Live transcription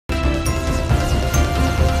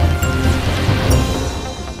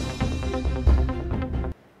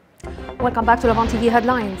Welcome back to Levant TV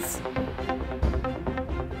Headlines.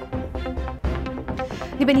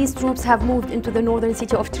 Lebanese troops have moved into the northern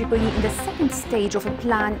city of Tripoli in the second stage of a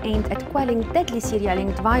plan aimed at quelling deadly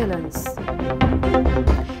Syria-linked violence.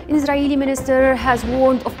 An Israeli minister has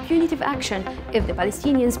warned of punitive action if the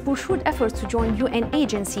Palestinians pursued efforts to join UN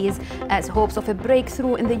agencies as hopes of a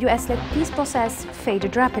breakthrough in the US-led peace process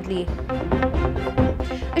faded rapidly.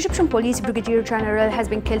 Egyptian police brigadier general has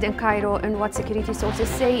been killed in Cairo in what security sources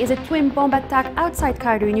say is a twin bomb attack outside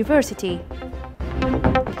Cairo University.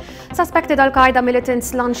 Suspected Al-Qaeda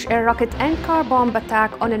militants launched a rocket and car bomb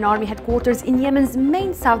attack on an army headquarters in Yemen's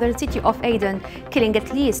main southern city of Aden, killing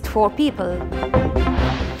at least 4 people.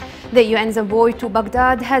 The UN's envoy to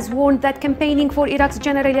Baghdad has warned that campaigning for Iraq's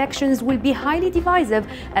general elections will be highly divisive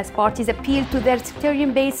as parties appeal to their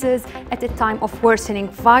sectarian bases at a time of worsening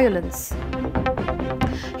violence.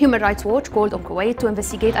 Human Rights Watch called on Kuwait to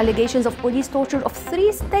investigate allegations of police torture of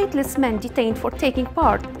 3 stateless men detained for taking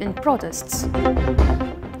part in protests.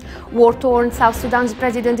 War-torn South Sudan's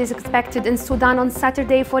president is expected in Sudan on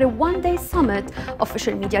Saturday for a one-day summit,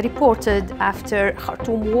 official media reported, after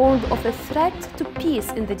Khartoum warned of a threat to peace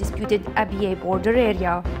in the disputed Abyei border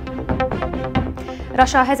area.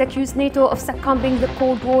 Russia has accused NATO of succumbing to the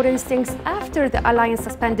Cold War instincts after the alliance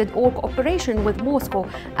suspended all cooperation with Moscow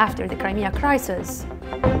after the Crimea crisis.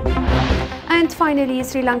 And finally,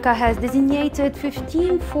 Sri Lanka has designated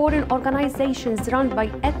 15 foreign organizations run by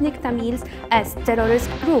ethnic Tamils as terrorist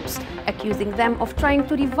groups, accusing them of trying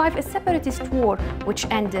to revive a separatist war which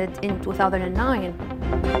ended in 2009.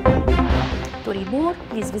 To read more,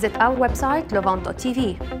 please visit our website,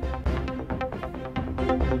 Levant.tv.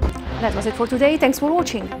 That was it for today. Thanks for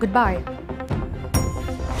watching. Goodbye.